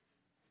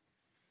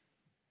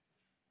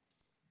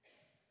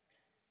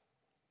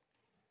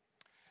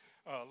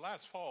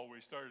Last fall, we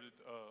started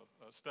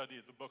a study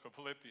of the book of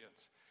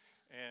Philippians,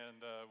 and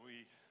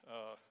we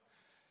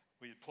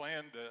had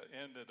planned to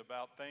end at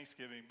about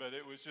Thanksgiving, but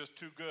it was just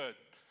too good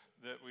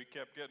that we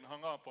kept getting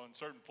hung up on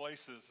certain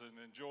places and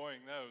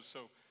enjoying those.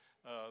 So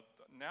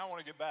now I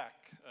want to get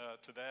back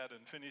to that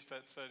and finish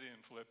that study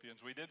in Philippians.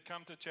 We did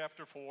come to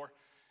chapter 4,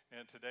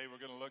 and today we're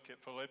going to look at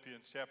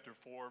Philippians chapter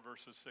 4,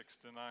 verses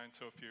 6 to 9.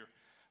 So if you're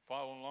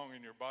following along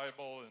in your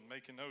Bible and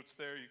making notes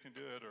there, you can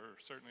do it, or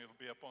certainly it'll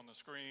be up on the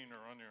screen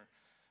or on your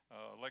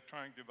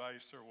electronic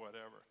device or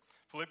whatever.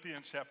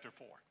 Philippians chapter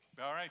 4.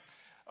 All right.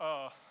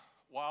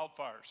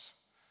 Wildfires.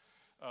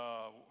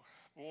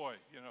 Boy,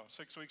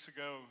 6 weeks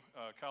ago,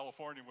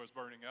 California was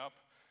burning up.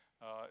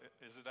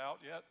 Is it out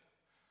yet?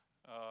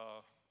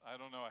 I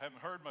don't know. I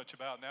haven't heard much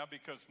about it now,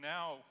 because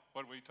now,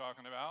 what are we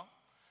talking about?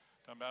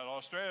 Talking about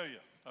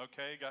Australia.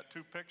 Okay, got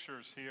two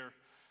pictures here.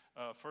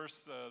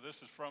 First,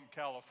 this is from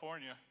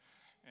California,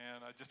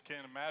 and I just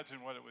can't imagine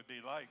what it would be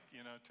like,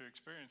 to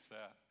experience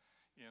that,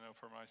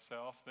 for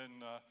myself. Then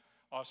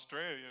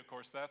Australia, of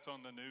course, that's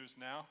on the news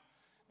now,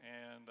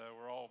 and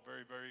we're all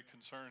very, very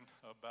concerned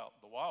about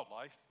the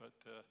wildlife, but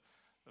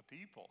the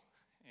people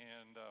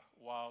and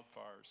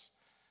wildfires.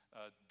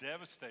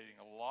 Devastating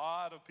a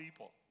lot of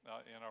people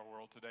in our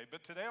world today.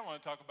 But today I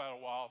want to talk about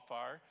a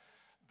wildfire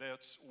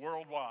that's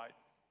worldwide.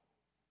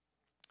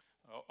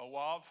 A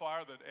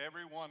wildfire that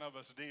every one of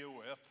us deal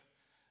with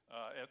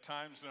at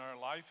times in our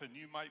life, and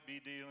you might be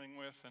dealing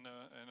with in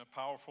a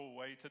powerful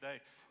way today.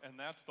 And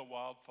that's the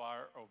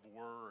wildfire of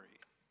worry.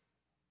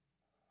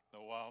 The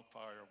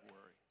wildfire of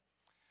worry.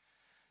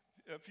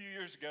 A few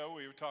years ago,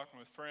 we were talking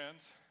with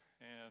friends,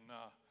 and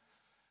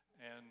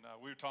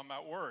we were talking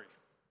about worry.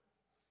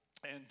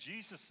 And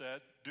Jesus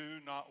said,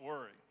 "Do not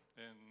worry."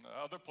 And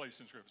other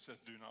places in Scripture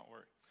says, "Do not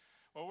worry."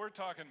 Well, we're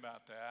talking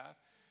about that.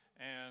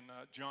 And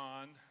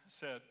John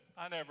said,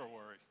 "I never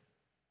worry."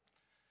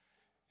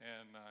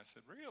 And I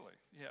said, "Really?"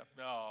 "Yeah,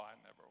 no, I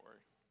never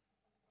worry."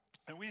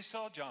 And we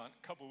saw John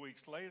a couple of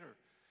weeks later.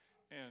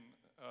 And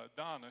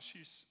Donna,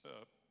 she's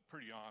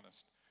pretty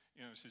honest.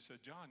 She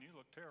said, "John, you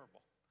look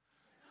terrible."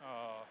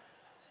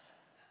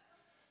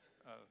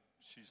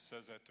 She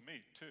says that to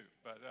me too,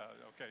 but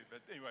okay.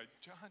 But anyway,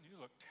 "John, you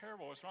look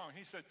terrible. What's wrong?"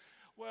 He said,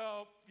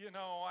 "Well,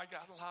 I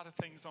got a lot of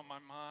things on my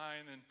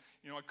mind, and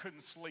I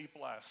couldn't sleep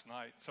last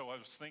night, so I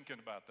was thinking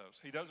about those."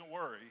 He doesn't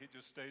worry. He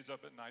just stays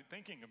up at night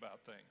thinking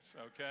about things,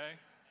 okay?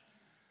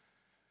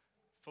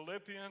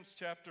 Philippians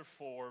chapter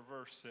 4,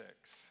 verse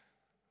 6.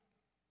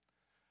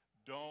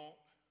 Don't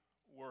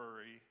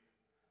worry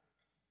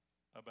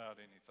about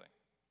anything.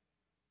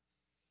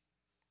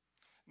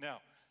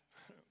 Now,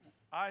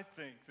 I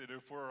think that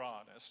if we're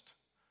honest,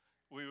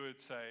 we would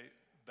say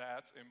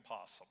that's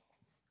impossible.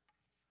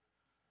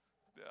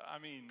 I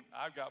mean,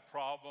 I've got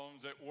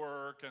problems at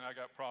work, and I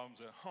got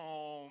problems at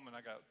home, and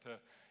I got,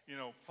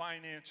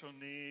 financial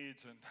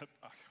needs, and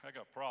I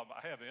got problems.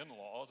 I have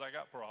in-laws. I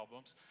got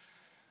problems.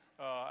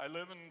 I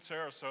live in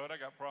Sarasota. I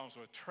got problems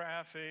with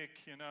traffic,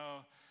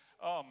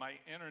 Oh, my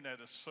internet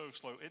is so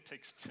slow. It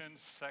takes 10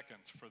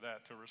 seconds for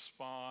that to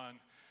respond.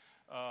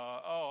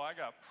 I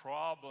got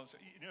problems.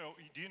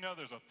 Do you know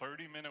there's a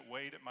 30-minute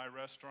wait at my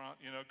restaurant,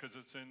 because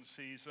it's in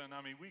season?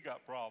 I mean, we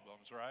got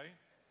problems, right?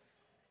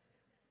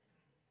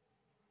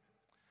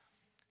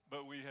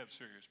 But we have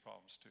serious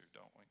problems too,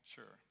 don't we?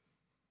 Sure.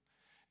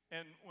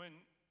 And when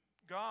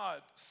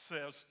God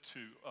says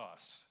to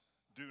us,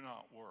 "Do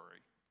not worry,"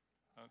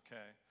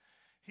 okay,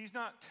 He's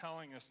not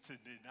telling us to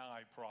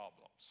deny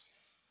problems.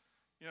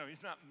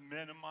 He's not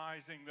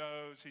minimizing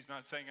those. He's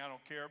not saying, "I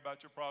don't care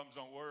about your problems,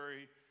 don't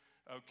worry."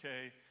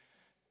 Okay,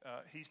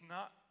 He's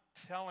not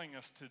telling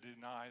us to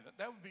deny that.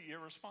 That would be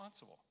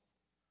irresponsible.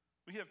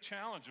 We have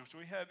challenges.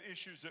 We have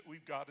issues that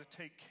we've got to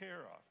take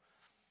care of.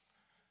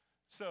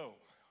 So,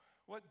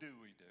 what do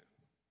we do?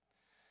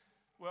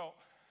 Well,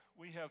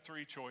 we have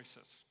three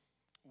choices.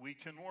 We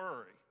can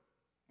worry,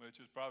 which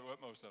is probably what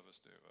most of us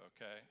do,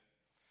 okay?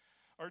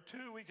 Or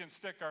two, we can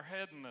stick our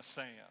head in the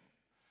sand.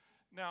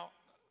 Now,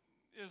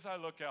 as I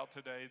look out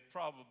today,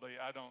 probably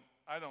I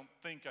don't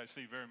think I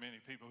see very many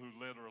people who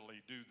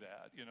literally do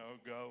that,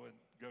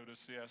 go to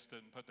siesta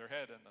and put their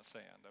head in the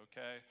sand,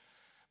 okay?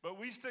 But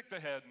we stick the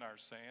head in our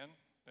sand.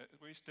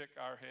 We stick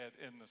our head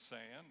in the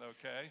sand,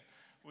 okay?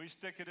 We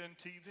stick it in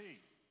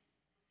TV,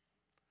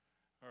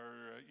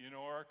 or,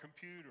 our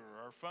computer,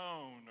 or our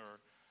phone, or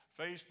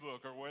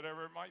Facebook, or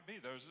whatever it might be.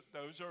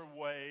 Those are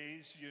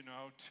ways,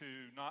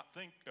 to not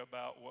think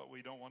about what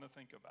we don't want to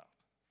think about.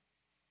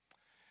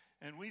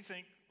 And we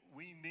think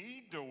we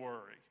need to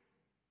worry.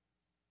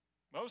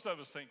 Most of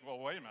us think, well,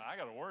 wait a minute, I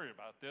got to worry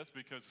about this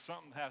because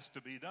something has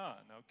to be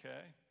done,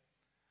 okay?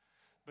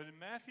 But in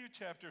Matthew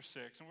chapter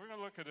 6, and we're going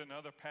to look at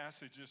another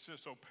passage that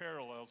just so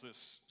parallels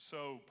this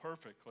so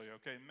perfectly,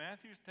 okay?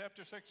 Matthew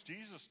chapter 6,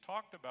 Jesus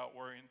talked about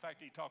worry. In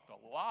fact, He talked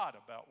a lot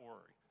about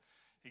worry.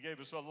 He gave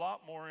us a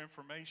lot more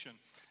information.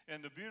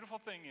 And the beautiful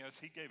thing is,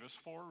 He gave us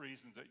 4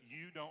 reasons that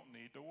you don't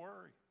need to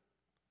worry.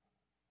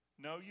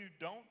 No, you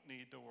don't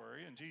need to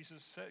worry. And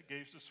Jesus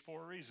gave us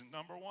 4 reasons.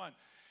 Number 1,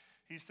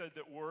 He said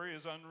that worry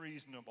is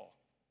unreasonable.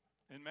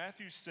 In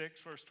Matthew 6,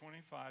 verse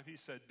 25, he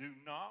said, do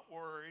not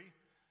worry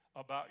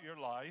about your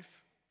life.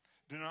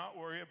 Do not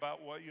worry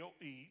about what you'll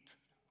eat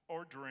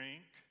or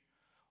drink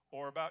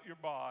or about your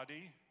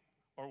body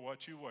or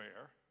what you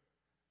wear.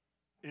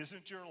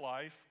 Isn't your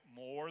life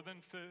more than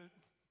food?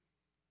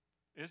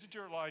 Isn't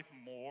your life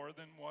more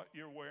than what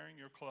you're wearing,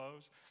 your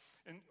clothes?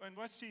 And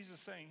what's Jesus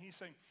saying? He's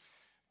saying,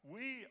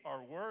 we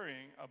are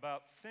worrying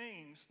about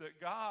things that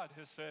God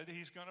has said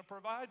he's going to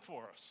provide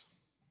for us.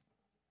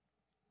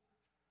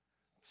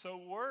 So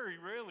worry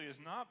really is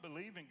not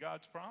believing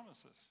God's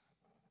promises.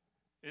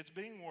 It's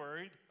being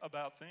worried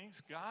about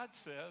things God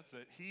says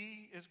that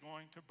he is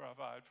going to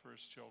provide for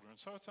his children.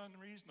 So it's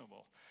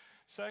unreasonable.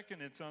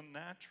 Second, it's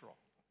unnatural.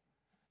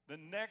 The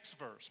next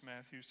verse,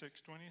 Matthew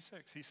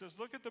 6:26, he says,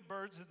 look at the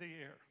birds of the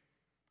air.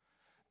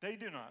 They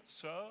do not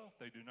sow,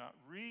 they do not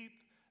reap,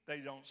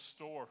 they don't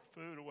store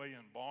food away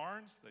in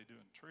barns. They do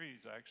in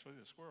trees, actually,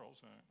 the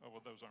squirrels. Oh,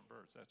 well, those aren't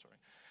birds, that's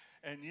right.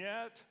 And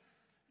yet,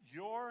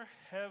 your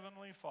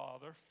heavenly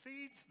Father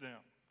feeds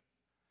them.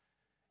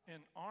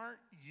 And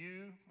aren't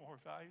you more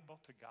valuable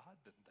to God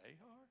than they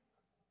are?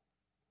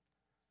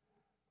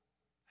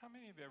 How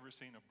many of you ever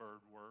seen a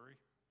bird worry?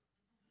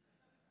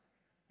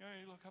 You know,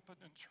 you look up at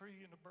a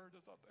tree and the bird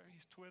is up there.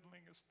 He's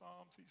twiddling his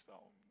thumbs. He's,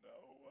 oh no.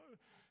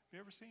 Have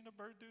you ever seen a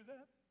bird do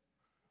that?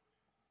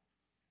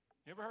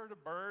 You ever heard a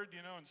bird,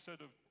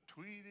 instead of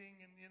tweeting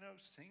and,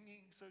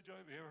 singing so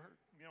joyful, have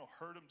you ever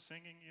heard them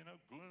singing,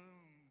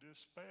 gloom,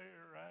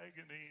 despair,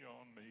 agony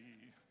on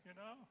me,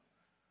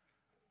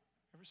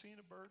 Ever seen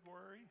a bird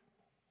worry?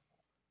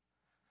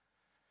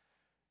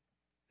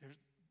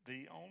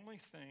 The only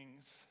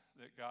things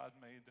that God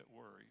made that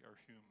worry are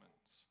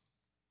humans.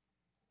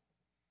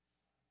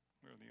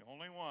 We're the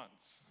only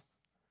ones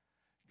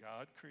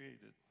God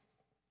created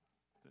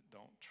that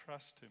don't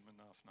trust him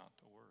enough not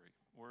to worry.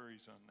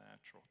 Worry's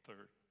unnatural.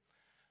 Third,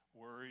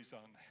 worry's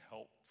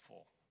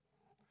unhelpful.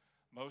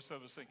 Most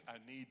of us think, I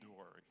need to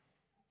worry.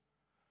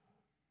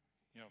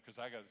 Because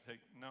I got to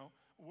no,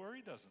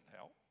 worry doesn't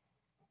help.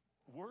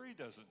 Worry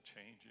doesn't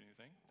change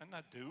anything. I'm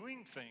not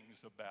doing things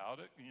about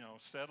it,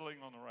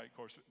 settling on the right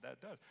course.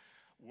 That does.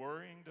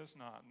 Worrying does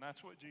not. And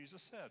that's what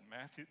Jesus said.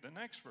 Matthew, the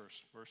next verse,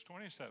 verse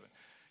 27.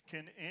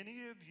 Can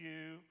any of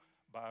you,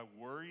 by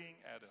worrying,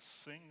 add a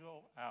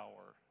single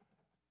hour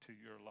to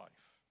your life?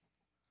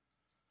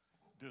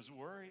 Does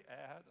worry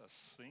add a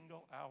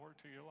single hour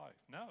to your life?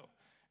 No.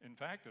 In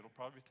fact, it'll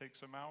probably take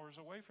some hours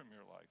away from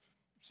your life,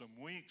 some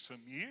weeks,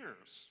 some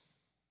years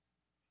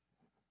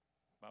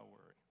by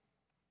worry.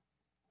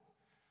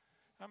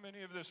 How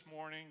many of you this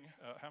morning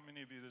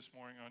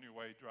on your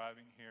way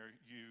driving here,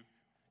 you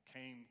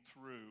came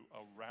through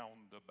a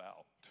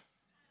roundabout?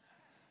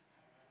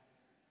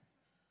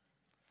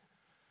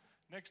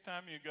 Next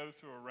time you go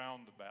through a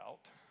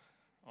roundabout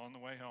on the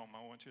way home,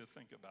 I want you to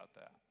think about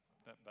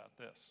about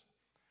this.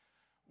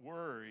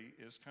 Worry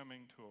is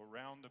coming to a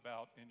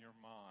roundabout in your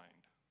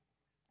mind.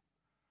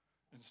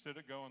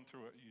 Instead of going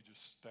through it, you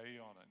just stay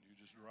on it. You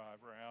just drive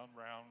round.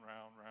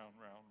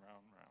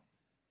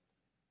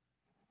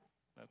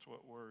 That's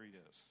what worry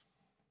is.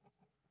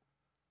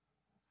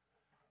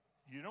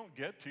 You don't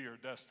get to your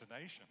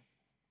destination.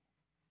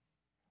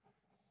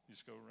 You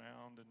just go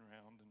round and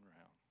round and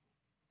round.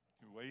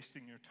 You're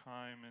wasting your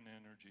time and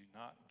energy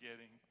not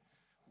getting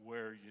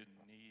where you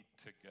need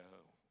to go.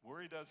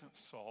 Worry doesn't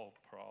solve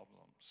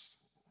problems.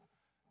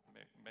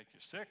 Make you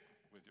sick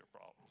with your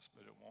problems,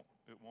 but it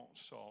won't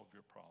solve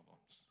your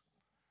problems.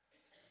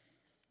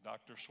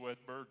 Dr.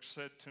 Swedberg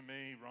said to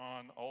me,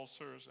 Ron,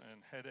 ulcers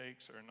and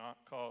headaches are not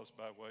caused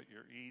by what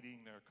you're eating,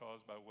 they're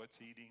caused by what's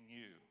eating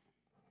you.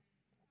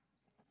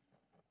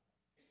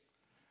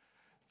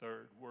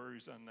 Third,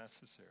 worry's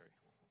unnecessary.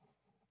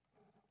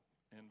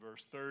 In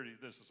verse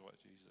 30, this is what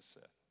Jesus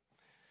said.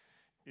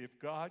 If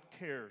God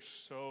cares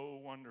so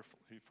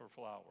wonderfully for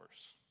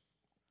flowers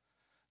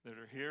that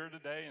are here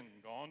today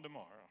and gone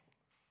tomorrow,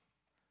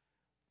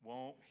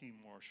 won't he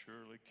more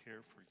surely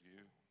care for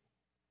you?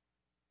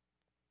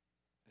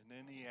 And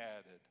then he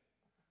added,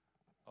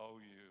 oh,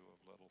 you of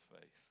little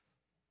faith.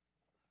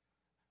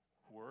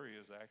 Worry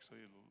is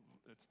actually,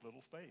 it's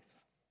little faith.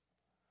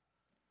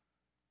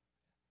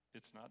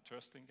 It's not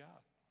trusting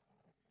God.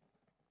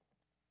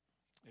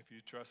 If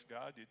you trust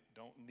God, you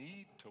don't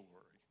need to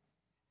worry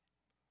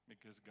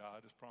because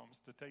God has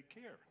promised to take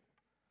care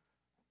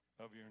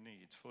of your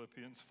needs.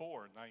 Philippians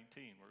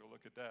 4:19, we're going to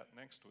look at that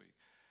next week.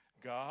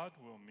 God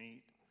will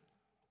meet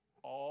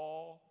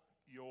all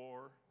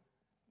your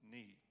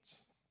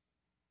needs.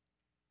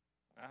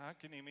 Now, how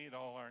can he meet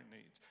all our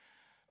needs?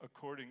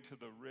 According to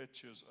the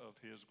riches of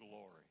his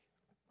glory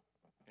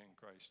in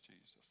Christ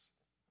Jesus.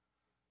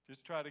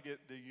 Just try to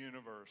get the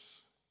universe,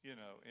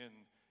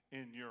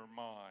 in your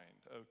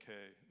mind,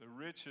 okay? The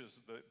riches,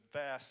 the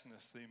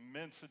vastness, the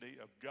immensity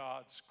of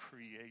God's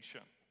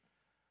creation.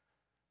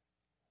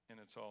 And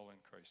it's all in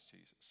Christ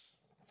Jesus.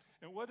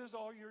 And what does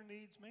all your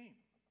needs mean?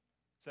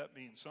 Does that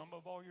mean some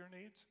of all your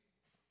needs?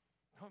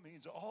 No, it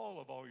means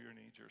all your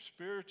needs, your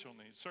spiritual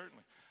needs,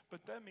 certainly.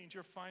 But that means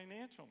your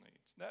financial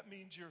needs. That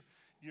means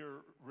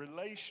your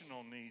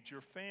relational needs,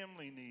 your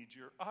family needs,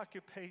 your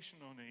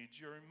occupational needs,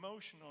 your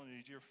emotional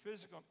needs, your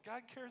physical.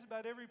 God cares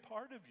about every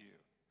part of you.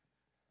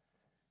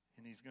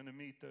 And he's going to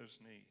meet those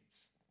needs.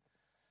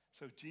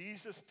 So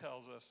Jesus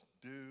tells us,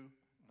 do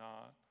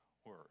not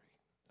worry.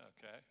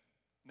 Okay?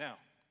 Now,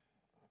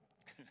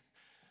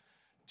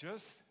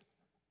 just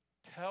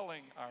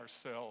telling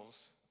ourselves,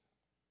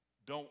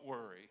 don't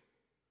worry,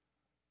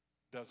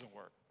 doesn't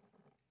work.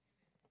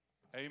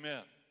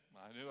 Amen.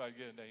 I knew I'd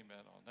get an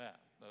amen on that.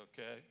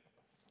 Okay?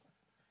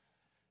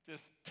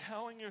 Just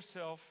telling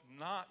yourself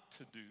not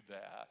to do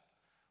that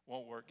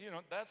won't work. You know,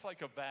 that's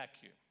like a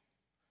vacuum.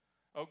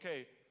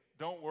 Okay,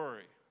 don't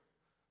worry.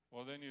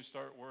 Well, then you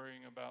start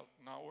worrying about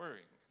not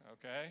worrying.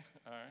 Okay?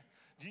 All right?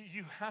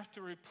 You have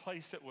to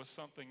replace it with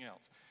something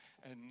else.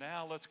 And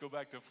now let's go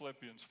back to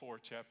Philippians 4,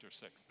 chapter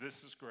 6.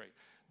 This is great.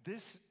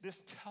 This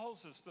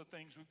tells us the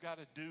things we've got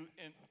to do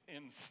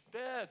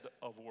instead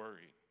of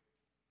worry.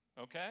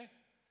 Okay?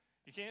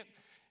 You can't,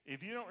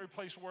 if you don't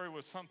replace worry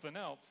with something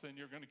else, then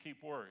you're going to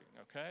keep worrying.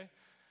 Okay?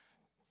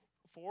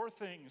 4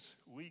 things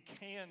we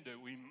can do,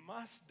 we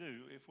must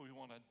do if we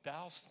want to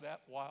douse that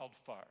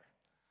wildfire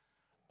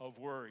of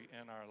worry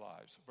in our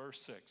lives.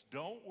 Verse 6,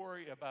 don't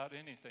worry about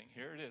anything.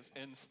 Here it is.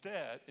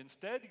 Instead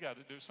you got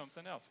to do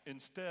something else.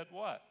 Instead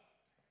what?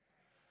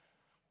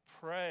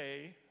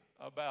 Pray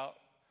about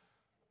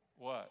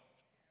what?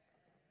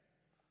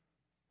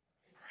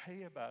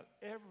 Pray about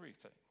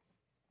everything.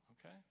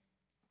 Okay?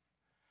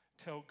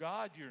 Tell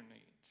God your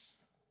needs.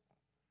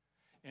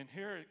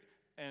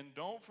 And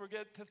don't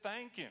forget to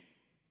thank him.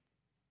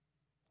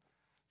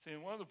 See,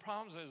 one of the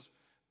problems is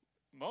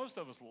most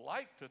of us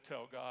like to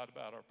tell God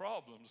about our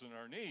problems and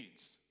our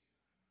needs.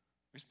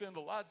 We spend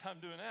a lot of time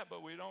doing that,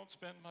 but we don't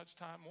spend much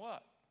time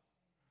what?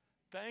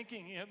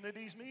 Thanking him that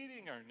he's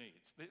meeting our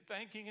needs.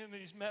 Thanking him that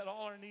he's met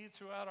all our needs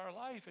throughout our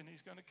life, and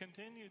he's going to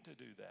continue to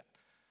do that.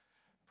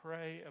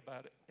 Pray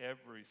about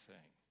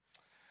everything.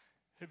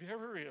 Have you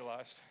ever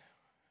realized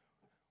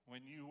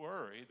when you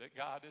worry that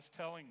God is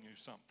telling you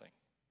something?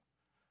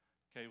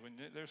 Okay, when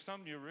there's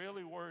something you're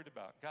really worried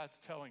about, God's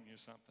telling you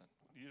something.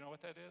 You know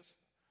what that is?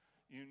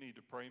 You need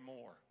to pray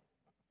more.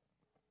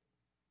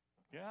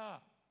 Yeah.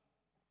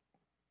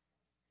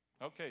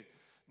 Okay,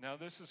 now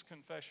this is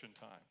confession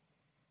time.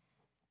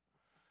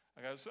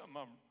 I got something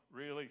I'm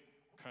really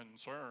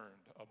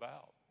concerned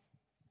about.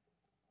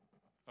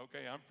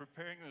 Okay, I'm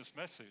preparing this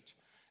message,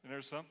 and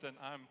there's something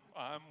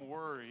I'm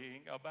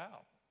worrying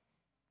about.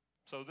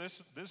 So this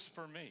is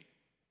for me.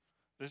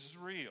 This is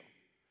real.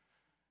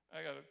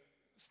 I got a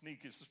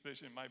sneaky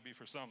suspicion it might be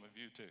for some of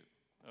you too.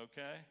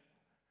 Okay?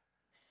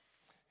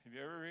 Have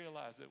you ever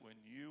realized that when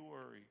you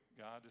worry,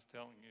 God is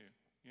telling you,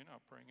 you're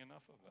not praying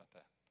enough about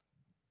that?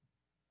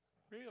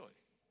 Really?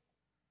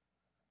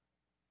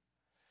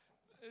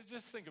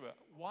 Just think about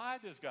it. Why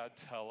does God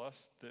tell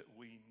us that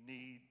we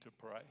need to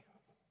pray?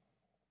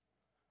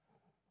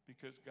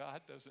 Because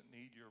God doesn't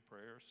need your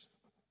prayers.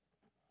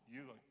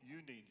 You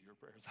need your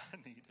prayers. I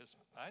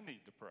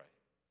need to pray.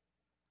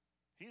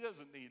 He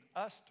doesn't need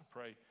us to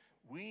pray.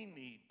 We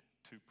need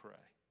to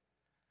pray.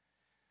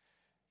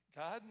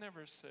 God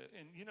never said,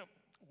 and you know,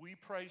 we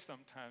pray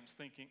sometimes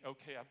thinking,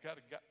 okay, I've got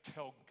to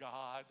tell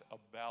God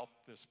about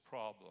this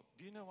problem.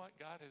 Do you know what?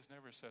 God has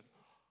never said,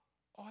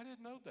 oh, I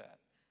didn't know that.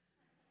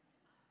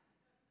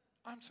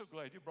 I'm so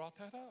glad you brought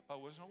that up. I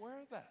wasn't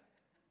aware of that.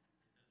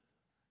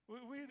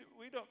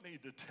 We don't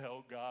need to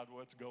tell God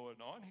what's going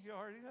on. He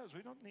already knows.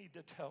 We don't need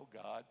to tell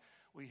God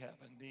we have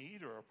a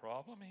need or a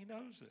problem. He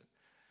knows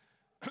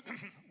it.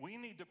 We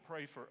need to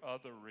pray for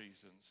other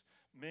reasons,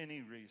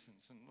 many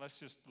reasons. And let's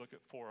just look at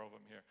 4 of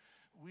them here.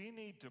 We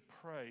need to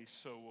pray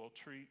so we'll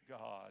treat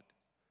God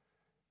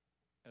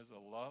as a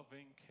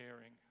loving,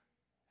 caring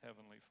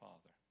Heavenly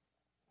Father.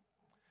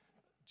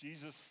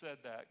 Jesus said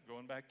that,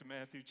 going back to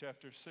Matthew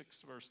chapter 6,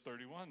 verse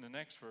 31, the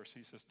next verse,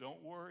 he says,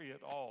 don't worry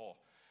at all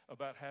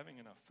about having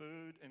enough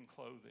food and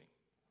clothing.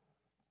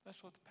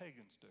 That's what the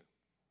pagans do.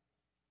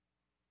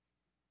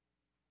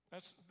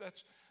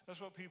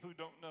 That's what people who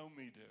don't know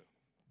me do.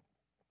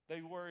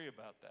 They worry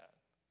about that.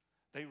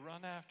 They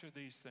run after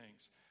these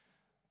things.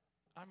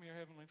 I'm your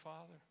Heavenly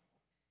Father.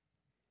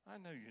 I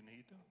know you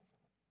need them.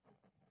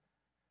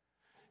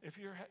 If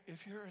you're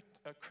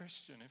a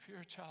Christian, if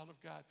you're a child of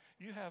God,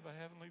 you have a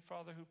Heavenly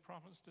Father who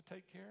promised to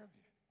take care of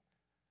you.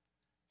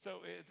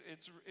 So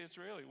it's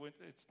really,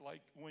 it's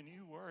like when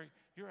you worry,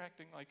 you're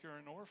acting like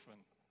you're an orphan.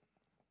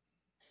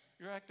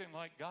 You're acting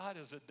like God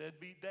is a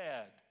deadbeat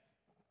dad.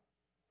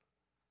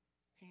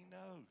 He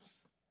knows.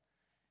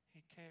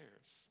 He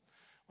cares.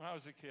 When I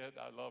was a kid,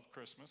 I loved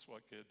Christmas.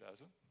 What kid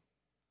doesn't?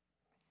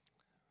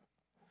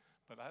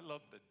 But I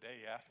loved the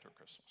day after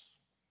Christmas.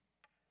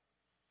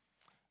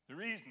 The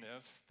reason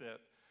is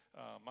that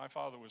my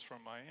father was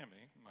from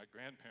Miami. My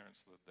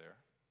grandparents lived there.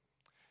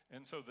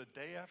 And so the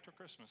day after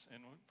Christmas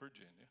in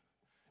Virginia,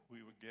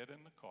 we would get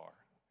in the car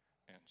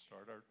and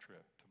start our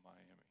trip to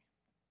Miami.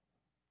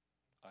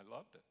 I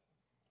loved it.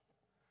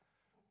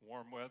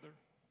 Warm weather,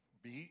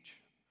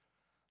 beach,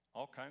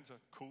 all kinds of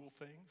cool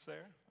things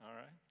there, all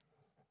right?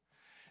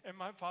 And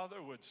my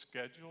father would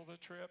schedule the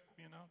trip,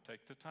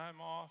 take the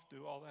time off,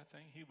 do all that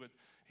thing. He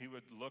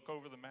would look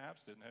over the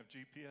maps, didn't have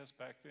GPS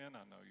back then.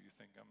 I know you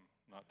think I'm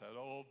not that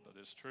old, but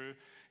it's true.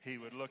 He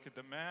would look at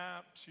the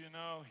maps, he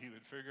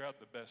would figure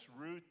out the best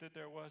route that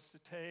there was to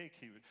take.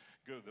 He would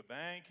go to the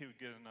bank, he would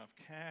get enough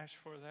cash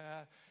for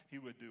that.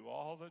 He would do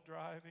all the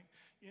driving.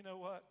 You know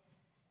what?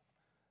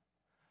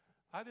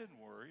 I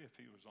didn't worry if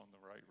he was on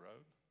the right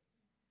road.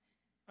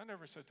 I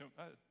never said to him,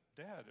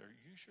 Dad, are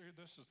you sure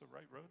this is the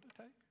right road to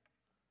take?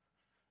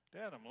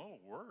 Dad, I'm a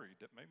little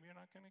worried that maybe you're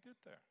not going to get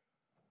there.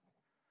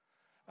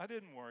 I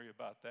didn't worry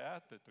about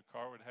that the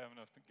car would have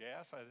enough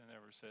gas. I didn't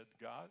ever said,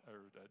 God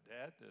or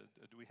Dad,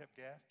 do we have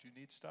gas? Do you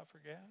need stuff for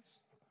gas?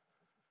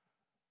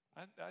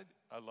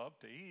 I love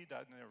to eat.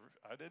 I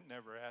didn't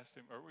ever ask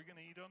him, are we going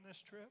to eat on this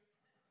trip?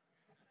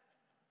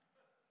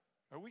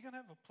 Are we going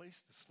to have a place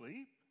to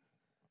sleep?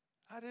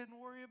 I didn't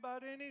worry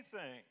about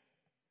anything.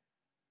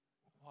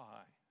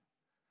 Why?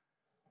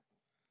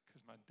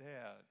 Because my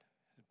dad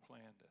had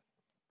planned it.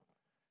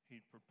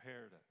 He'd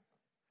prepared it,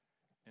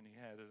 and he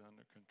had it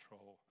under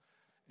control.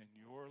 And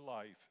your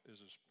life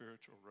is a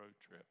spiritual road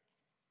trip.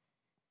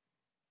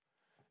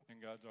 And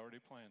God's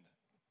already planned it.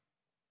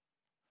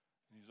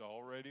 And he's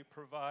already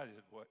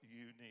provided what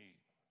you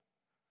need.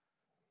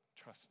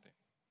 Trust him.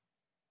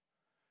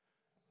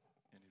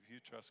 And if you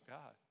trust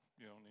God,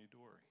 you don't need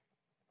to worry.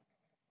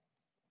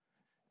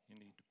 You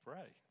need to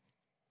pray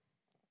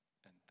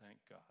and thank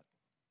God.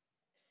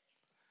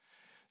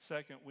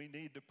 Second, we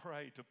need to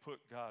pray to put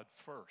God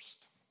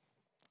first.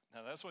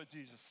 Now, that's what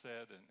Jesus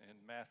said in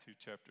Matthew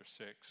chapter 6,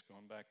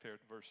 going back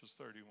there to verses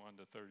 31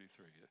 to 33.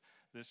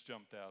 This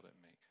jumped out at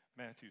me.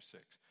 Matthew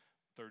 6,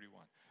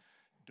 31.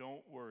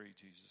 Don't worry,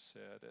 Jesus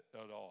said,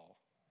 at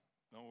all.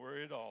 Don't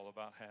worry at all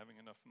about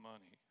having enough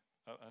money,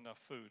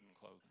 enough food and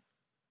clothing.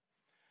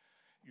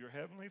 Your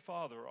heavenly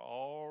Father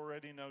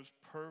already knows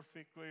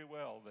perfectly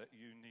well that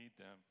you need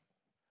them.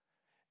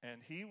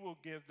 And he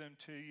will give them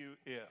to you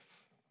if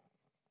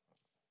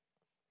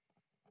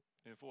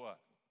what?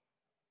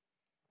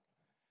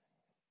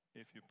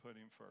 If you put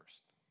him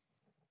first.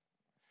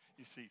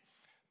 You see,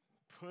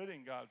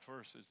 putting God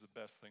first is the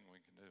best thing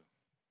we can do.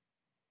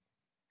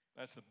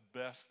 That's the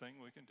best thing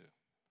we can do,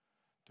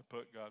 to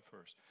put God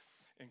first.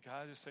 And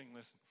God is saying,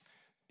 listen,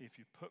 if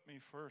you put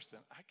me first, then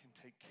I can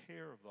take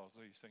care of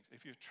these things.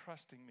 If you're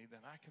trusting me,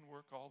 then I can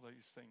work all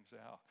these things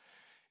out.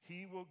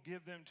 He will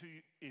give them to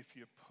you if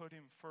you put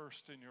him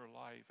first in your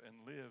life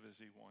and live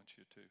as he wants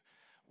you to.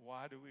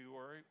 Why do we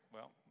worry?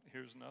 Well,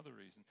 here's another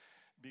reason.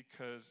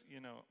 Because,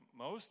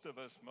 most of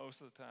us,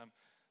 most of the time,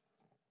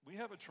 we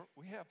have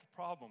a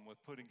problem with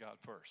putting God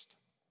first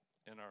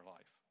in our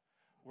life.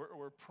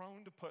 We're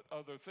prone to put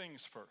other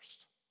things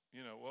first.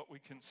 What we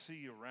can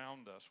see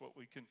around us, what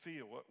we can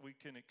feel, what we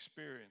can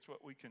experience,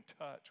 what we can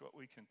touch, what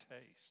we can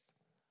taste.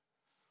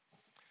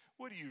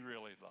 What do you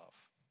really love?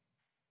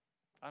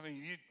 I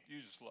mean, you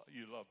just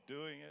love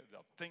doing it,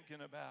 love thinking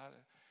about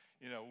it.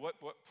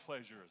 What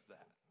pleasure is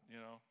that?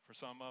 For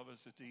some of us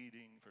it's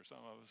eating, for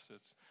some of us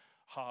it's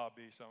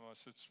hobby, some of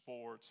us it's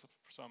sports,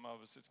 for some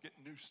of us it's getting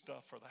new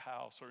stuff for the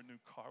house or a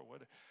new car. What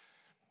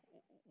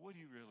do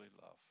you really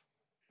love?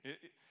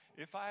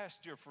 If I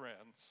asked your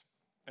friends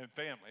and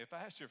family, what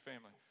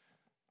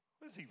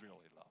does he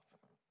really love?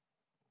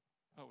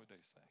 What would they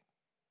say?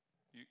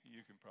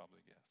 You can probably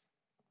guess.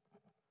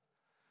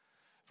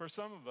 For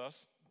some of us,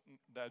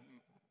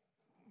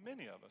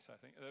 many of us,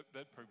 I think,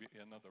 that'd probably be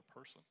another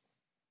person.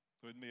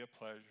 It wouldn't be a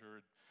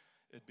pleasure.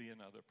 It'd be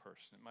another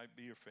person. It might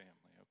be your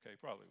family, okay?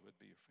 Probably would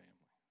be your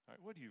family. All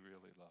right, what do you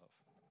really love?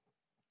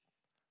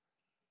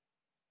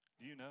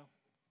 Do you know?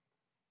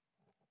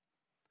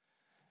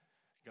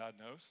 God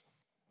knows.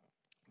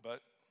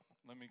 But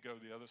let me go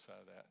to the other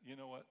side of that. You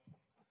know what?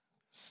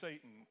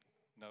 Satan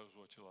knows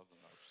what you love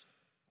the most.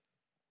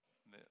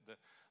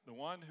 The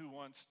one who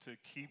wants to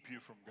keep you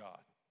from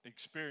God,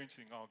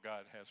 experiencing all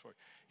God has for you.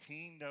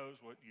 He knows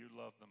what you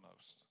love the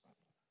most.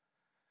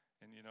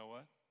 And you know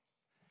what?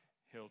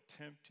 He'll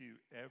tempt you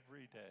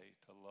every day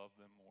to love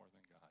them more than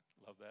God.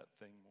 Love that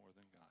thing more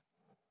than God.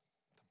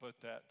 To put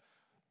that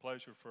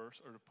pleasure first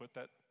or to put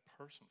that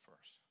person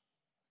first,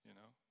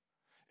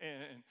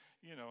 And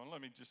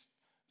let me just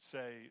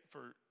say,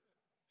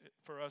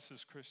 for us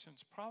as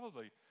Christians,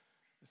 probably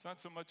it's not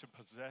so much a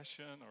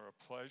possession or a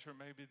pleasure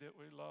maybe that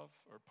we love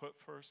or put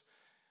first.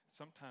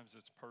 Sometimes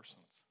it's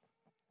persons.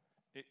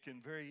 It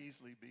can very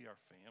easily be our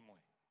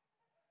family.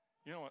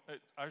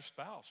 Our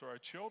spouse or our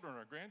children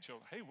or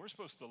grandchildren. Hey, we're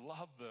supposed to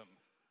love them,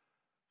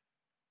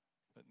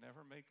 but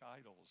never make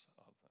idols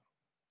of them.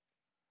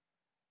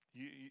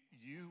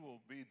 You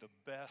will be the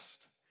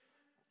best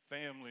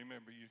family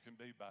member you can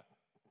be by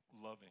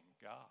loving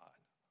God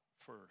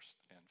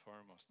first and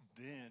foremost.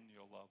 Then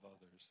you'll love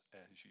others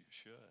as you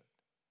should.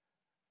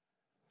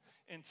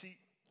 And see,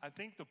 I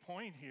think the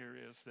point here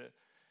is that,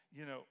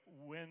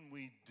 when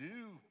we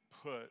do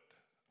put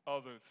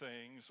other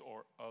things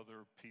or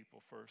other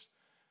people first,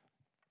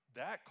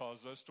 that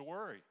causes us to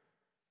worry.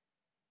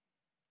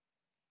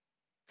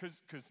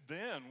 Because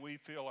then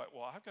we feel like,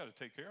 well, I've got to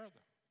take care of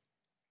them.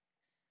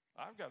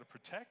 I've got to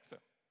protect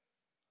them.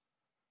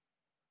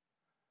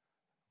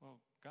 Well,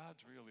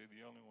 God's really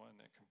the only one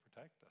that can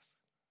protect us.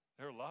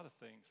 There are a lot of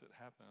things that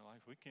happen in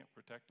life. We can't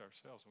protect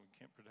ourselves, and we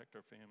can't protect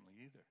our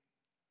family either.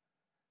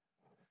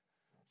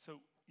 So,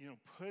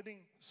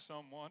 putting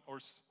someone or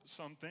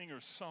something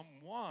or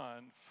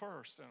someone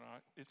first, and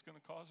it's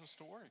going to cause us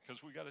to worry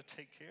because we got to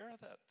take care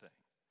of that thing.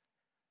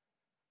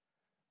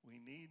 We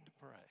need to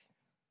pray.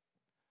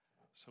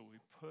 So we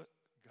put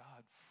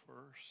God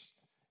first,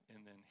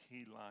 and then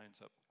He lines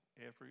up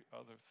every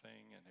other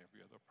thing and every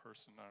other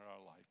person in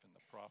our life in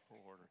the proper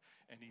order,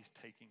 and He's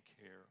taking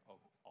care of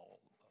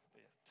all of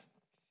it.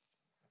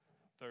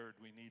 Third,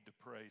 we need to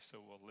pray so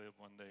we'll live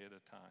one day at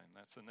a time.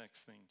 That's the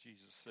next thing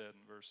Jesus said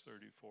in verse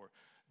 34.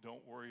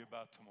 Don't worry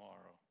about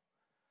tomorrow,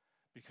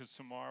 because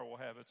tomorrow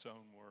will have its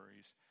own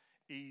worries.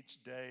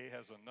 Each day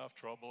has enough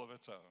trouble of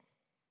its own,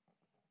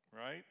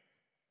 right?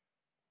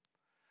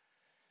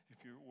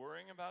 If you're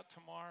worrying about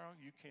tomorrow,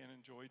 you can't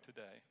enjoy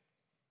today.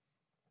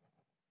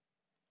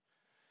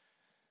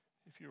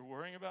 If you're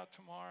worrying about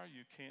tomorrow,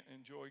 you can't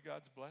enjoy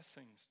God's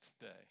blessings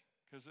today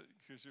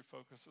because your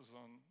focus is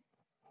on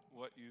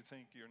what you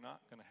think you're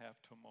not going to have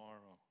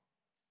tomorrow.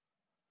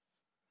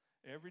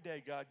 Every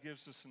day, God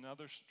gives us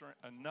enough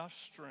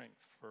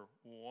strength for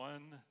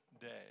one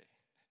day.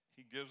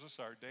 He gives us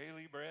our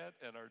daily bread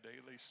and our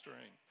daily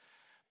strength.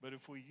 But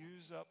if we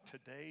use up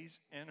today's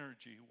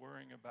energy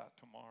worrying about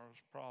tomorrow's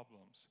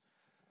problems,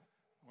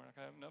 we're not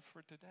going to have enough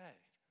for today.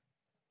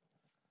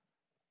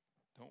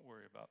 Don't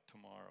worry about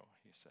tomorrow,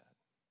 He said.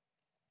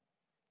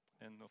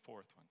 And the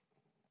fourth one,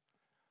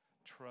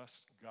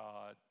 trust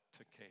God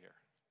to care.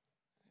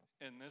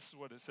 And this is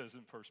what it says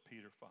in 1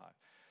 Peter 5.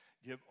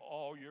 Give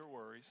all your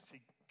worries.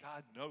 See,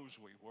 God knows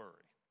we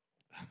worry.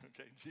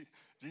 Okay,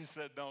 Jesus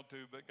said don't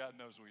do, but God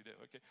knows we do.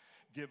 Okay,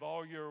 give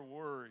all your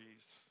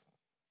worries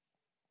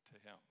to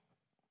Him.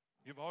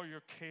 Give all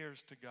your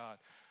cares to God,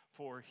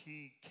 for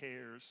He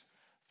cares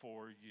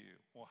for you.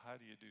 Well, how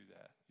do you do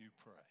that? You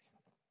pray.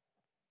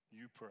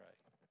 You pray.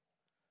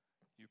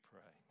 You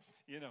pray.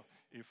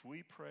 If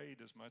we prayed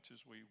as much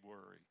as we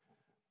worry,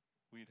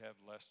 we'd have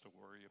less to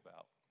worry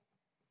about.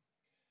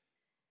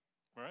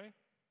 Right?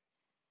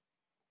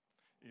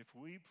 If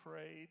we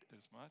prayed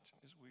as much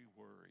as we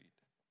worried,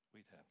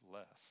 we'd have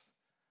less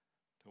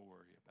to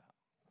worry about.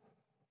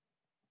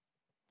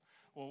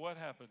 Well, what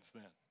happens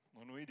then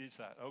when we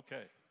decide,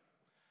 okay,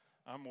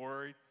 I'm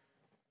worried,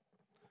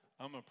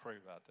 I'm going to pray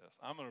about this.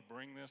 I'm going to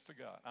bring this to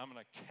God. I'm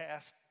going to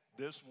cast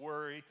this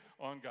worry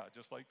on God,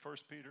 just like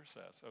 1 Peter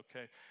says,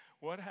 okay?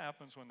 What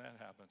happens when that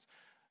happens?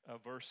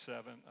 Verse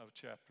 7 of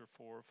chapter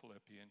 4 of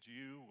Philippians,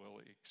 you will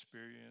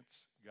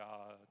experience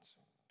God's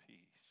peace.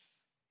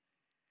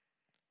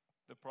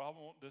 The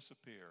problem won't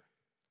disappear,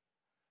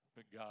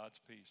 but God's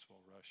peace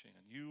will rush in.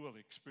 You will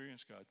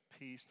experience God's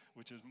peace,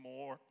 which is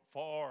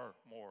far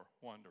more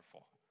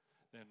wonderful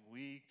than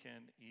we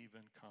can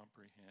even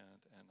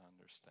comprehend and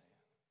understand.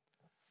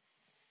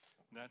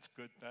 And that's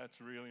good. That's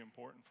really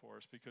important for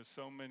us because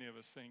so many of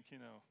us think,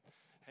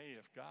 hey,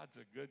 if God's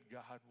a good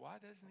God, why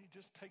doesn't He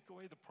just take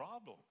away the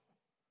problem?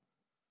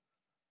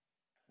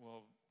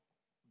 Well,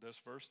 this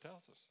verse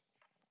tells us,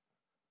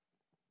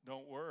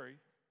 don't worry,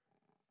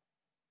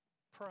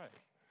 pray.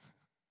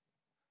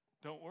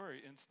 Don't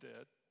worry,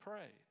 instead,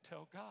 pray.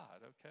 Tell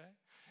God, okay?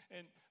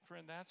 And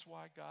friend, that's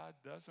why God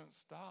doesn't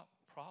stop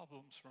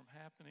problems from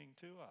happening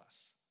to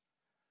us,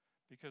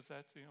 because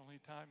that's the only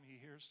time He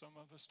hears some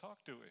of us talk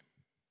to Him.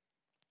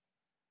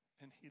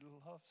 And He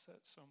loves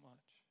that so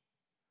much.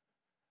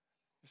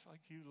 It's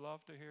like you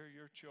love to hear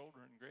your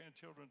children,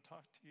 grandchildren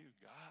talk to you.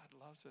 God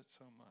loves it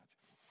so much.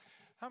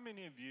 How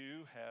many of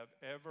you have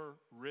ever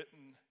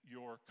written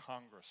your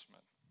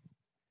congressman?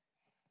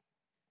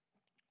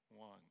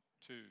 1,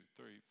 2,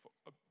 3,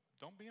 4.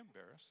 Don't be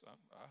embarrassed.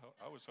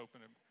 I was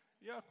hoping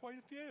quite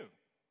a few.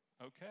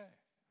 Okay.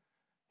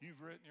 You've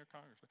written your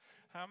congressman.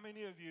 How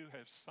many of you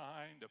have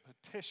signed a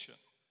petition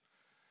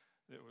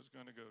that was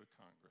going to go to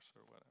Congress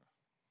or whatever?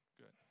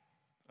 Good.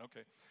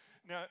 Okay.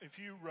 Now,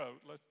 if you wrote,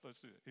 let's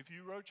do it. If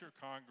you wrote your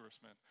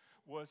congressman,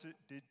 was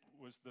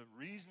the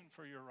reason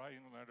for your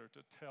writing the letter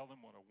to tell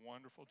them what a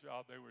wonderful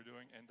job they were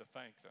doing and to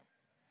thank them?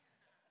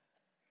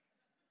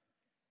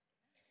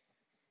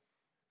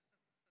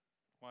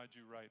 Why'd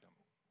you write them?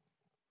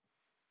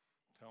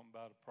 Tell them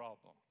about a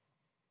problem.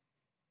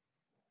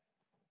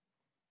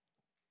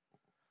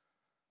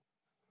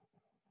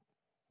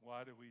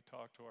 Why do we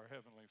talk to our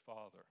Heavenly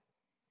Father?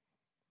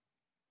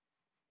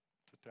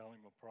 To tell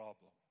Him a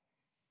problem.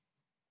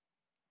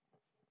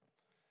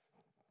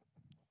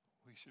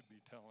 We should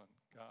be telling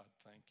God,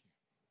 thank you.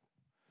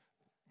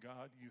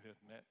 God, you have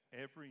met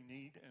every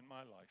need in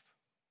my life,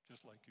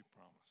 just like you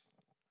promised.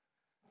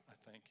 I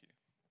thank you.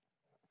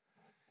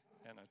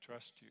 And I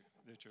trust you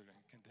that you're going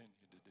to continue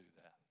to do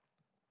that.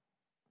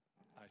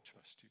 I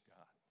trust you,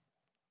 God.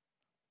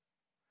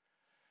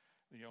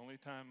 The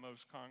only time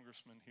most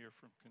congressmen hear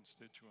from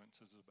constituents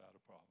is about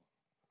a problem.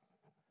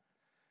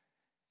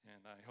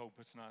 And I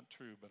hope it's not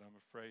true, but I'm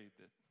afraid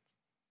that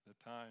the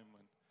time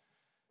when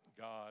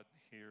God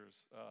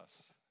hears us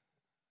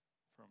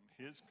from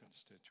his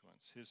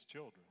constituents, his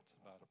children,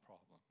 about a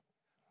problem.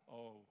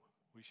 Oh,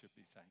 we should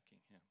be thanking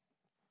him.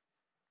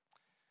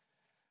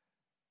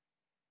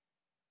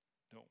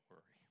 Don't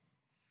worry.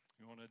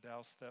 You want to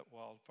douse that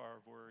wildfire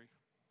of worry?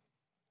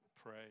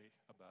 Pray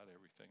about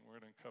everything. We're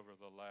going to cover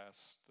the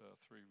last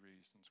three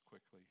reasons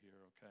quickly here,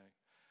 okay?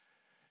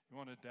 You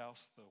want to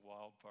douse the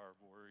wildfire of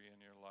worry in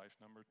your life.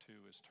 Number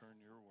two is turn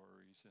your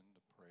worries into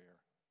prayer.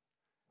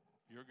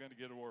 You're going to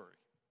get a worry.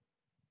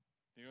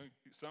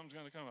 Something's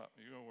going to come up.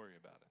 You're going to worry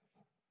about it.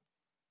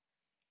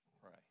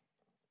 Pray.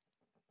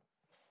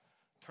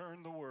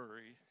 Turn the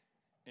worry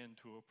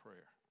into a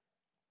prayer.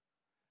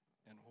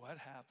 And what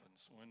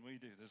happens when we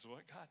do? This is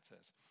what God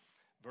says.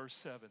 Verse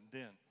 7,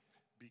 then,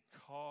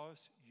 because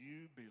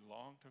you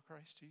belong to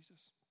Christ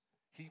Jesus,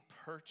 he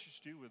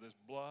purchased you with his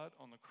blood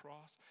on the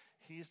cross.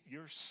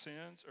 Your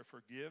sins are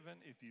forgiven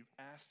if you've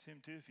asked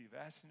him to, if you've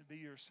asked him to be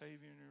your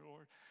Savior and your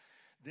Lord.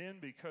 Then,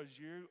 because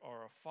you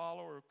are a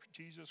follower of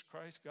Jesus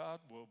Christ, God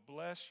will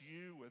bless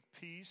you with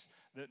peace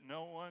that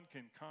no one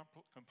can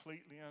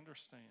completely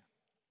understand.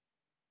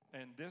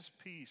 And this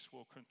peace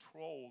will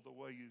control the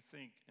way you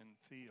think and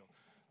feel.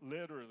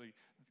 Literally,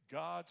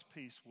 God's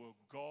peace will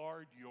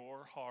guard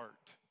your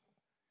heart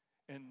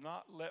and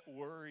not let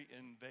worry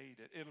invade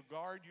it. It'll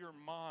guard your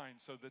mind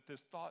so that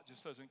this thought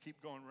just doesn't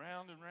keep going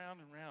round and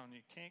round and round.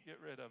 You can't get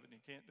rid of it, and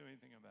you can't do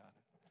anything about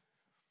it.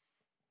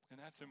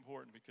 And that's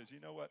important because you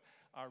know what?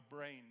 Our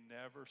brain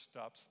never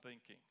stops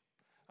thinking.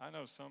 I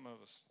know some of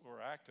us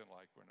are acting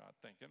like we're not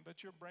thinking,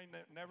 but your brain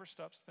never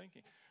stops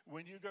thinking.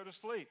 When you go to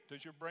sleep,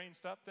 does your brain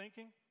stop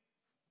thinking?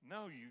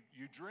 No,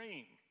 you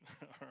dream,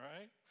 all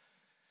right?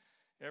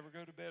 Ever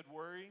go to bed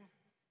worrying?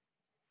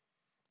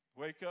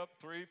 Wake up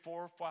 3,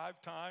 4,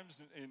 5 times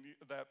and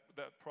that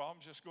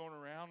problem's just going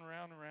around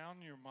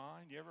in your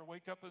mind. You ever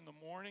wake up in the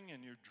morning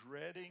and you're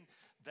dreading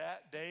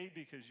that day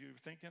because you're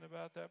thinking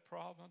about that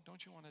problem?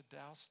 Don't you want to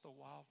douse the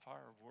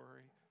wildfire of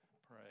worry?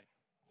 Pray.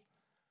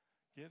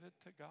 Give it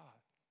to God.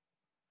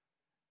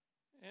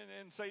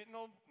 And Satan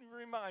will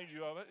remind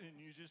you of it, and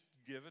you just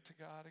give it to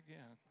God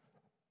again.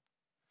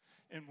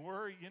 And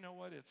worry, you know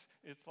what?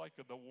 It's like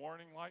the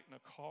warning light in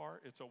a car.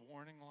 It's a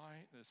warning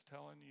light that's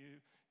telling you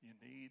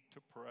need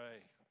to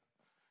pray.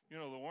 You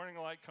know, the warning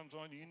light comes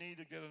on, you need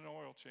to get an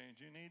oil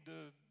change. You need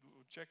to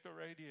check the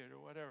radiator,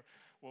 whatever.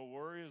 Well,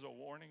 worry is a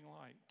warning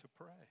light to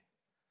pray.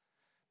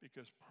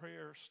 Because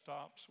prayer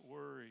stops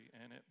worry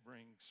and it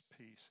brings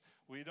peace.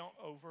 We don't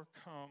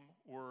overcome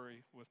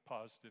worry with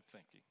positive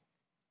thinking.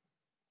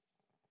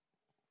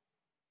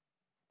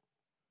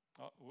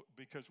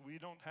 Because we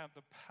don't have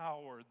the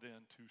power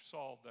then to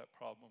solve that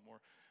problem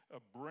or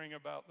bring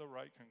about the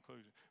right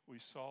conclusion. We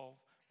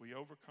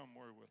overcome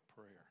worry with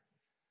prayer,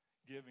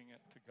 giving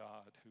it to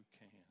God who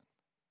can.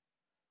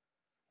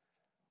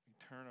 We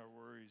turn our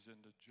worries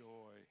into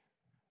joy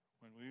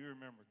when we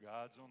remember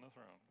God's on the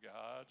throne.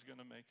 God's going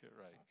to make it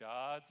right.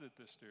 God's at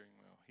the steering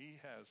wheel. He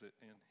has it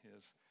in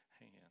his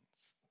hands.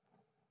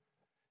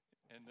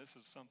 And this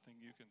is something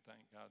you can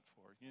thank God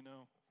for. You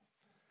know,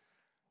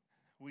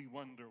 we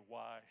wonder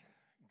why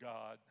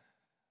God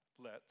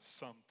lets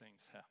some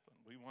things happen.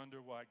 We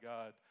wonder why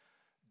God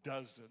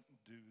doesn't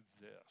do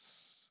this,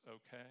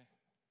 okay?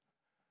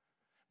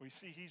 We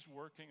see he's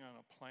working on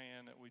a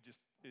plan that we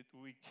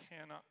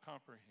cannot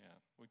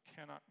comprehend. We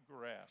cannot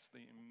grasp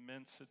the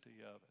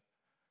immensity of it.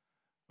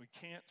 We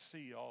can't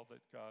see all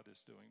that God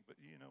is doing, but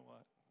you know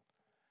what?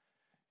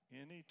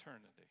 In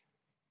eternity,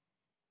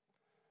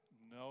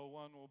 no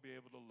one will be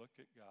able to look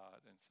at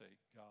God and say,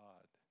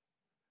 God,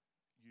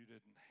 you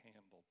didn't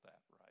handle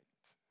that right.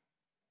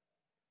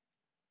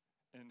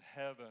 In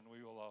heaven, we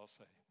will all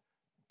say,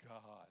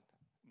 God,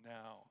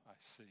 now I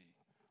see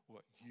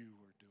what you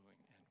were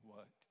doing and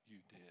what you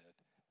did,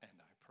 and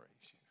I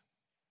praise you.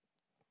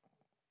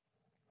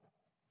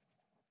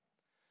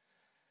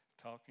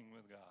 Talking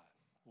with God.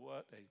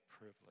 What a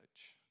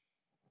privilege.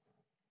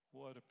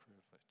 What a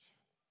privilege.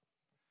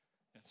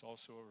 It's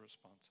also a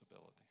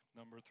responsibility.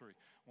 Number 3,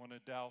 want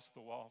to douse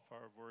the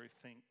wildfire of worry,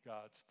 think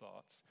God's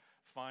thoughts.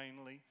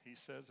 Finally, he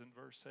says in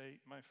verse 8,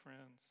 my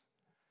friends,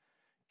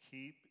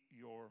 keep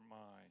your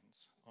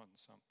minds on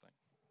something.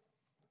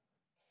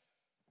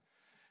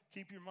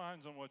 Keep your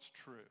minds on what's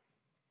true.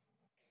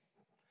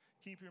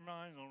 Keep your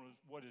mind on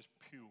what is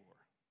pure,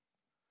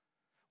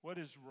 what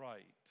is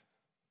right.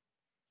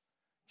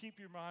 Keep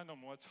your mind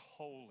on what's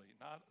holy,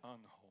 not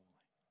unholy.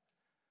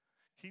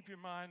 Keep your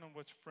mind on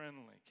what's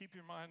friendly. Keep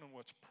your mind on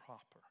what's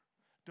proper.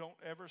 Don't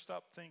ever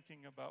stop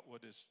thinking about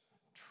what is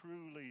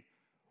truly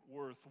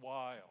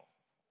worthwhile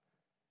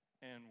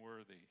and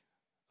worthy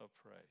of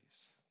praise.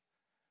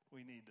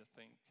 We need to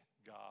think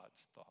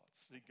God's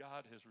thoughts. See,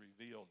 God has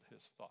revealed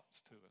his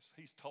thoughts to us.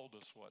 He's told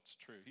us what's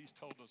true. He's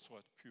told us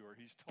what's pure.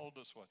 He's told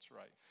us what's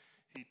right.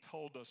 He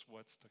told us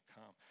what's to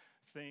come.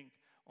 Think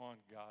on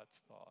God's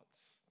thoughts.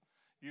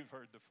 You've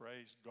heard the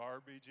phrase,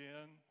 garbage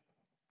in,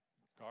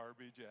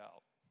 garbage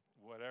out.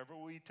 Whatever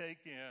we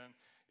take in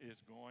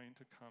is going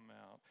to come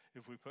out.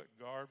 If we put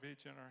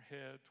garbage in our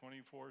head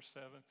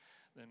 24/7,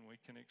 then we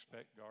can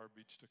expect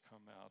garbage to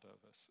come out of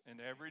us. And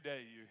every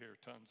day you hear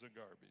tons of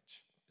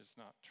garbage. It's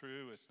not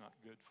true. It's not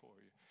good for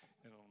you.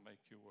 It'll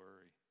make you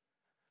worry.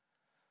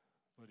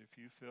 But if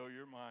you fill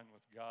your mind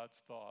with God's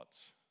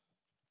thoughts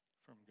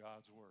from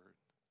God's word,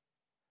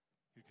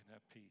 you can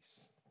have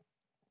peace.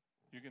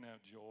 You can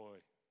have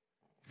joy.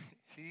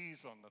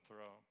 He's on the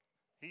throne.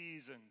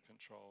 He's in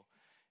control.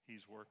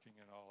 He's working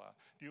it all out.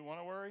 Do you want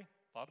to worry?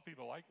 A lot of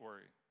people like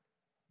worry.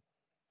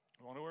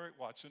 You want to worry?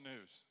 Watch the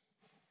news.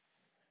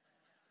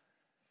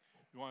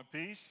 You want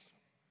peace?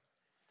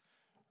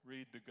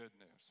 Read the good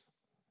news.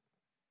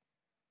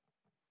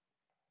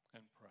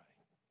 And pray.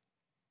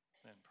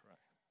 And pray.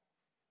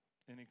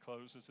 And he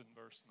closes in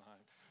verse 9.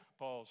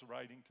 Paul's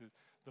writing to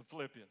the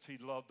Philippians. He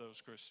loved those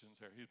Christians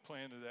there. He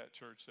planted that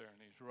church there, and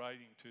he's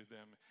writing to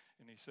them.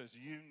 And he says,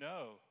 you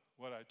know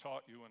what I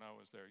taught you when I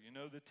was there. You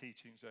know the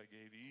teachings I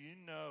gave you. You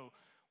know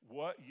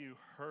what you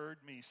heard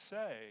me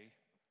say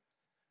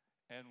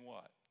and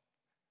what?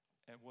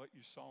 And what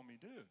you saw me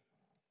do.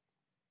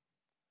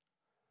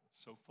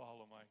 So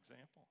follow my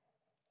example.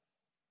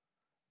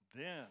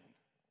 Then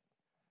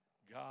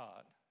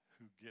God,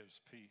 who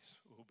gives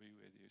peace, will be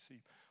with you.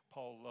 See,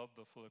 Paul loved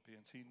the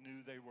Philippians. He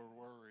knew they were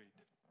worried.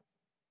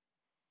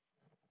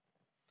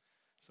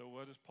 So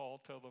what does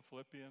Paul tell the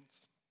Philippians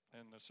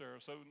and the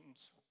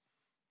Saracens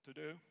to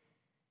do?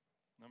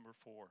 Number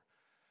 4,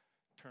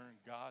 turn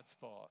God's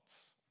thoughts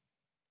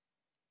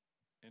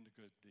into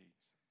good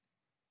deeds.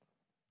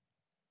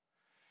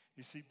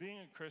 You see,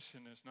 being a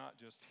Christian is not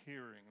just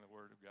hearing the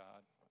Word of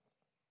God,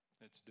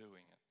 it's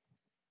doing it.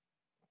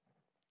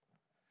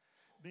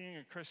 Being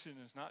a Christian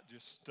is not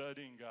just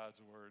studying God's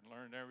Word and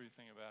learn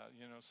everything about it.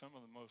 You know, some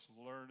of the most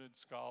learned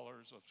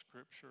scholars of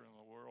Scripture in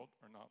the world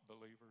are not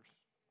believers.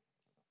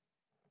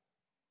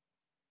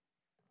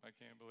 I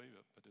can't believe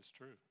it, but it's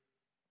true.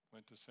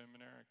 Went to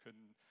seminary,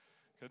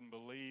 couldn't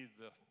believe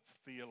the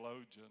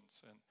theologians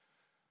and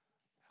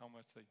how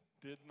much they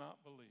did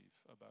not believe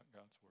about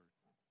God's Word.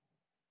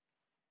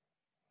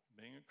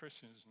 Being a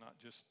Christian is not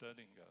just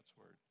studying God's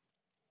Word.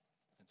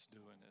 It's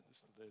doing it.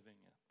 It's living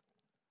it.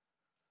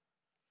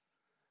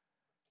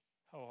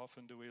 How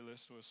often do we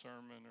listen to a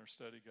sermon or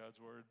study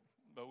God's Word,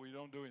 but we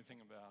don't do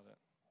anything about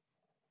it?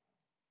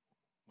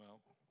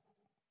 Well,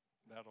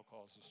 that'll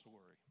cause us to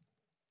worry.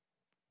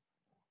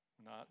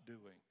 Not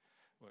doing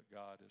what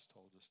God has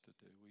told us to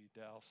do. We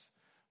douse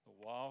the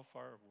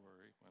wildfire of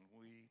worry when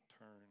we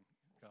turn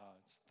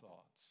God's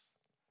thoughts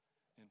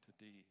into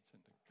deeds,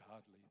 into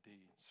godly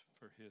deeds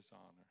for His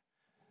honor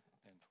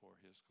and for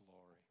His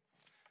glory.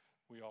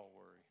 We all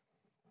worry.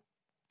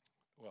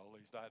 Well, at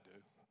least I do.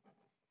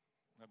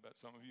 I bet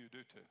some of you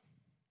do too.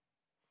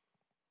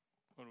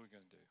 What are we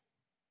going to do?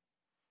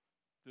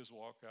 Just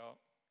walk out,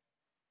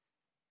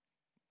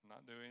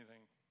 not do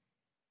anything?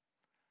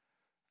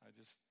 I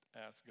just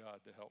ask God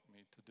to help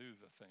me to do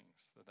the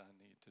things that I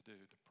need to do,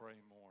 to pray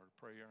more, to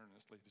pray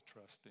earnestly, to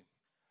trust Him,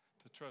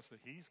 to trust that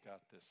He's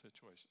got this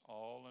situation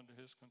all under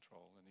His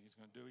control, and He's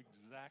going to do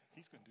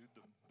He's going to do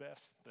the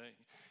best thing.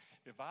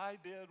 If I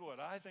did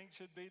what I think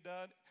should be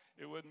done,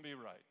 it wouldn't be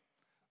right.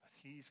 But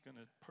He's going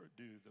to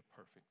do the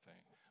perfect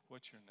thing.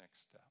 What's your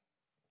next step?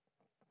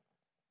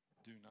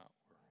 Do not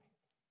worry.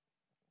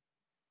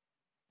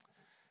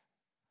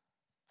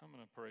 I'm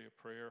going to pray a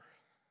prayer,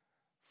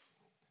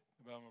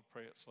 but I'm going to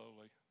pray it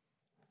slowly.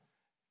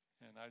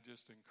 And I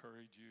just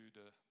encourage you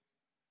to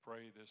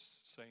pray this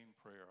same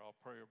prayer. I'll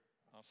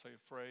say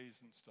a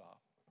phrase and stop.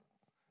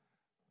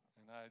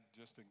 And I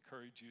just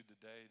encourage you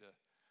today to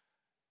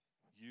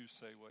you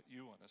say what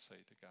you want to say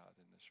to God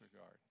in this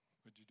regard.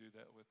 Would you do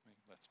that with me?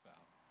 Let's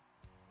bow.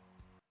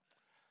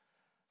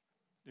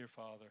 Dear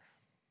Father,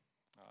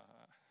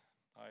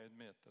 I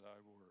admit that I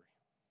worry.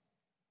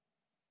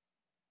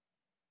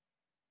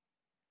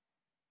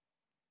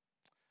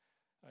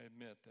 I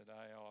admit that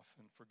I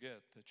often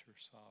forget that you're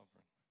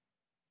sovereign.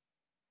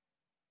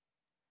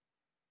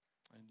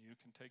 And you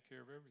can take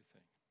care of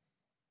everything.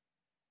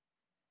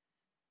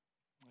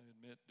 I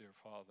admit, dear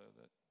Father,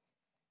 that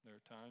there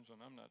are times when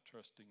I'm not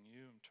trusting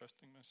you, I'm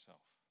trusting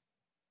myself.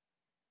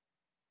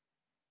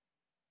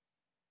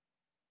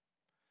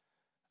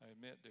 I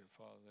admit, dear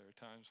Father, there are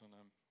times when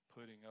I'm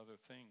putting other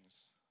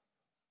things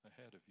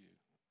ahead of you,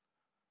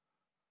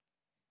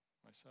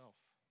 myself,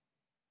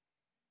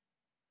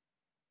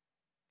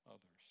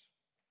 others.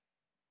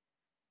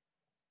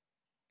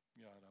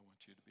 God, I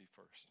want you to be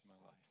first in my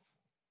life.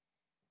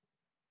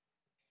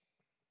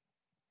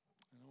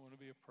 And I want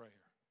to be a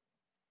prayer.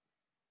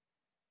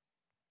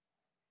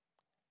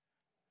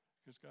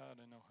 Because, God,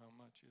 I know how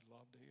much you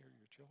love to hear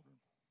your children.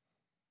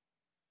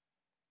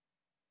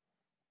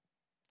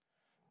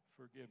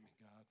 Forgive me,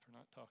 God, for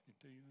not talking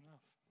to you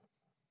enough.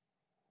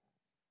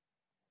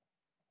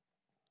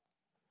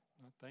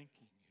 Not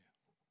thanking you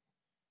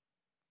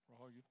for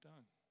all you've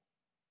done.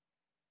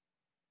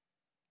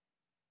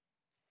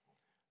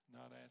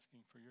 Not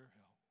asking for your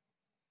help.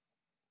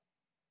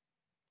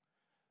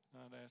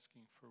 Not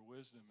asking for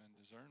wisdom and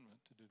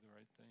discernment to do the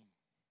right thing.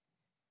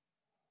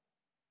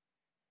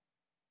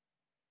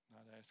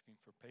 not asking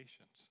for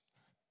patience.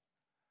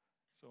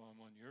 So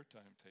I'm on your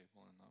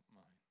timetable and not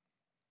mine.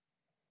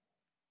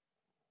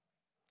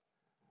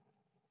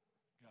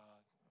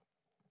 God,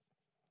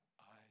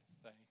 I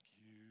thank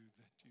you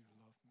that you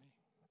love me.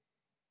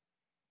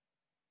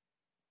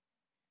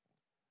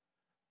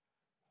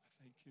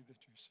 I thank you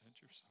that you sent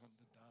your son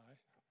to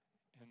die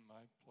in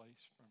my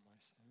place for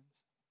my sins.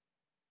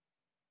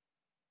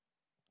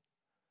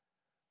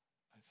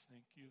 I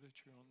thank you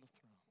that you're on the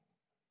throne.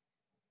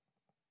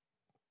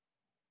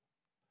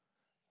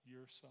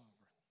 You're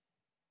sovereign.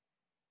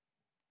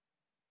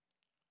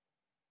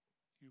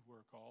 You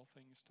work all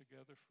things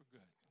together for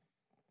good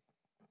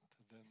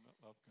to them that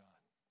love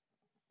God.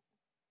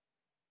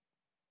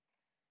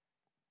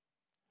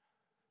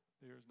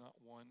 There is not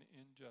one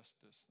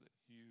injustice that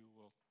you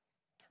will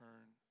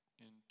turn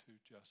into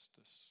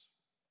justice.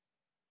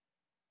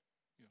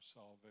 You'll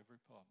solve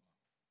every problem.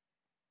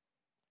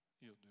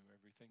 You'll do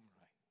everything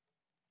right.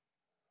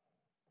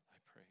 I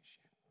praise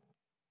you.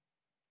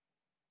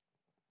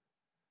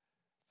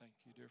 Thank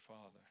you, dear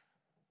Father,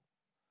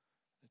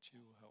 that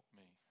you will help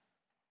me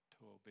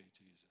to obey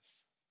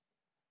Jesus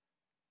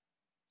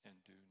and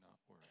do not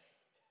worry.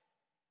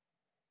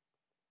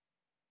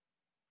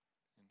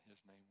 In his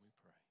name we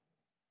pray.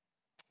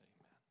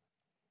 Amen.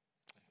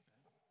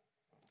 Amen.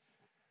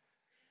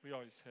 We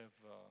always have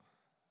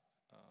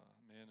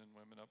men and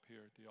women up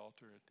here at the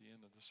altar at the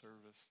end of the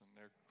service, and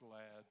they're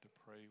glad to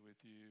pray with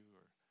you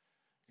or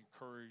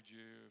encourage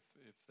you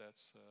if that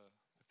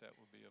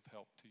will be of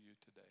help to you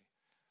today.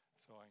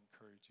 So I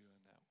encourage you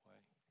in that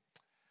way.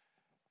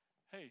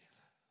 Hey,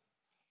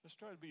 let's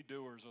try to be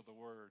doers of the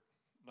word,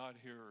 not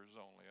hearers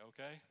only,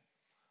 okay?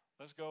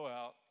 Let's go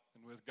out,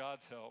 and with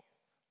God's help,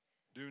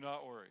 do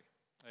not worry.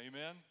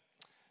 Amen?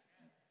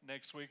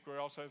 Next week, we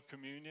also have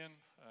communion,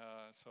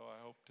 so I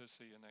hope to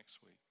see you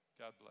next week.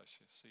 God bless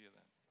you. See you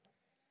then.